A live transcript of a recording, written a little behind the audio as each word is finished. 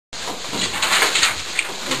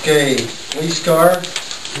Okay, police car.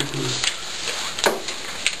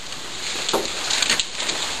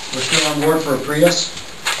 We're still on board for a Prius?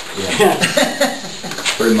 Yeah.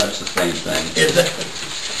 Pretty much the same thing. Is it?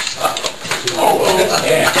 Oh,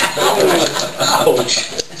 yeah. Ouch.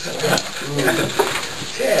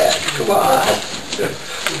 Dad, come on.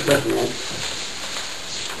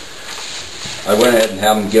 I went ahead and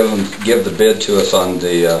have them give the bid to us on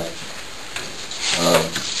the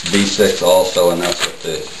V6 also, and that's what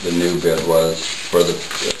the new bid was for the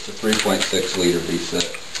 3.6 liter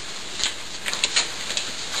V6.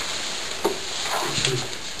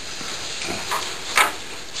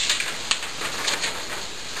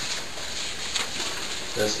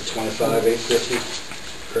 That's the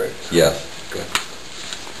 25,850, correct? Yeah, Okay.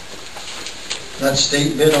 That's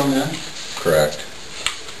state bid on that? correct.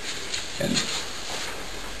 And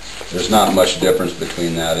there's not much difference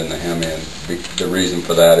between that and the Hemi, and the reason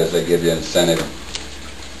for that is they give you incentive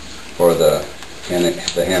for the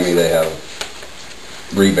Hemi. They have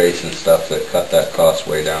rebates and stuff that cut that cost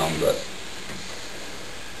way down, but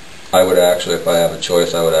I would actually, if I have a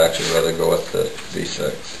choice, I would actually rather go with the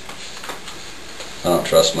V6. I don't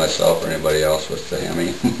trust myself or anybody else with the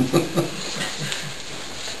Hemi.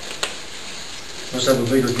 Must have a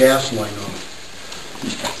bigger gas line on it.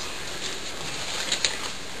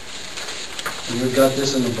 And you've got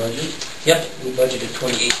this in the budget? Yep, we budgeted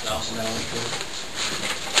 $28,000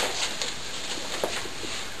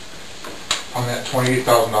 for On that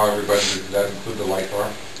 $28,000 we budgeted, does that include the light bar?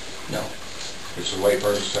 it. No. Which the light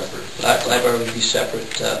bar is separate, Library would be separate,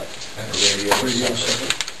 and the radio is Radio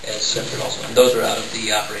separate. separate. as separate also. And those are out of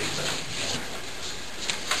the operating budget.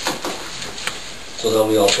 So they'll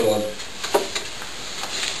be also on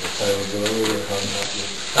availability or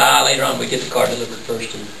how Later on, we get the car delivered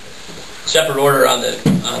first, and separate order on the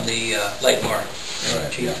light bar.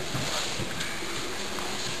 Right, Chief. yeah.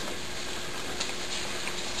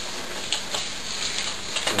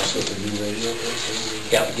 That's what the new radio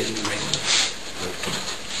is? Yeah, we get a new radio.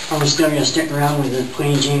 Are we still going to stick around with the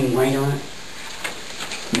plain Jane white on it?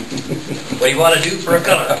 What do you want to do for a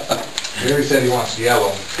color? Gary said he wants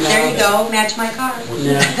yellow There you go, match my car. with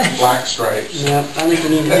Yeah. black stripes. No, I think we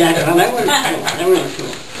need to jack it on. That would be cool. That would be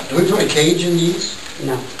cool. Do we put a cage in these?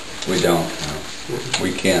 No. We don't. No.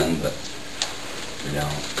 We can, but we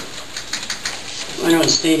don't. I know the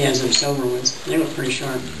state has them silver ones. They look pretty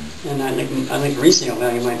sharp. And I think resale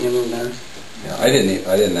value might be a little better. Yeah, I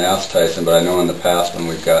didn't ask Tyson, but I know in the past when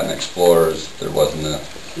we've gotten Explorers, there wasn't a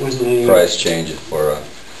Wasn't any price change for a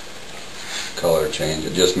color change.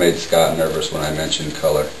 It just made Scott nervous when I mentioned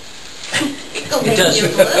color. It'll make you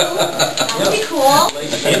blue. That'll be cool.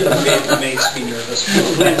 It makes me nervous.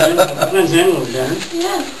 Blends in a little better.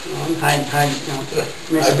 Yeah. Hide, I've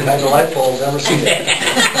had the light bulb, never seen it.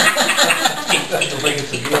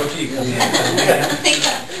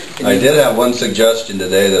 I did have one suggestion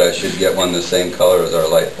today that I should get one the same color as our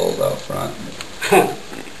light poles out front.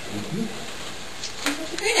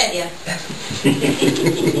 That's a great idea.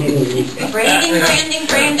 Branding. It's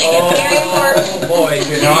very important. Oh boy.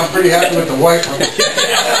 You know, I'm pretty happy with the white one.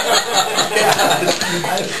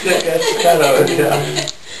 That's kind of, yeah.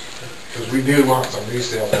 Because we do want some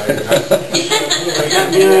resale value.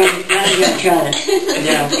 Yeah, try it.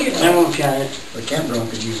 Yeah, I won't try it. The campground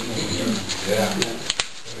could use it over here. Yeah.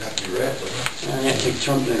 It'd have to be red, wouldn't it? I have to take the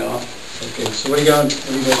trunk lid off. Okay, so what do you guys want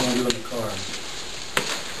to do with the car?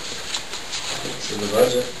 It's in the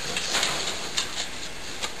budget.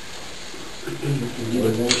 You need a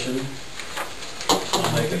motion?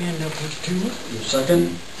 I'll make it. Your second?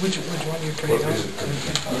 What is it?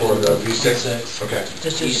 For the V6? Okay.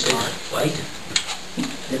 Just white.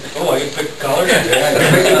 Oh, I can pick a color? Yeah,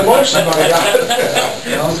 you're making a motion, my God.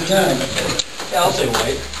 Now's the time. Yeah, I'll say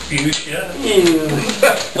white. Fuchsia. Ew.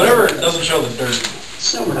 Whatever doesn't show the dirt.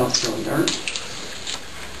 Silver don't throw dirt.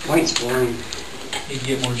 White's boring. Need to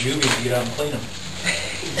get more juvie to get out and clean them.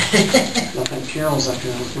 Look like Carol's up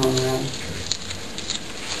there throwing around.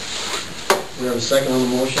 We have a second on the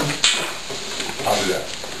motion. I'll do that.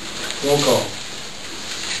 Roll call.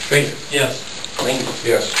 Trader. Yes. Clean.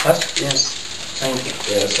 Yes. Yes. Thank you.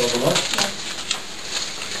 Yes, over much.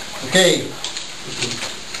 Okay.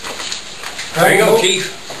 There you go, Chief.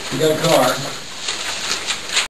 You got a car.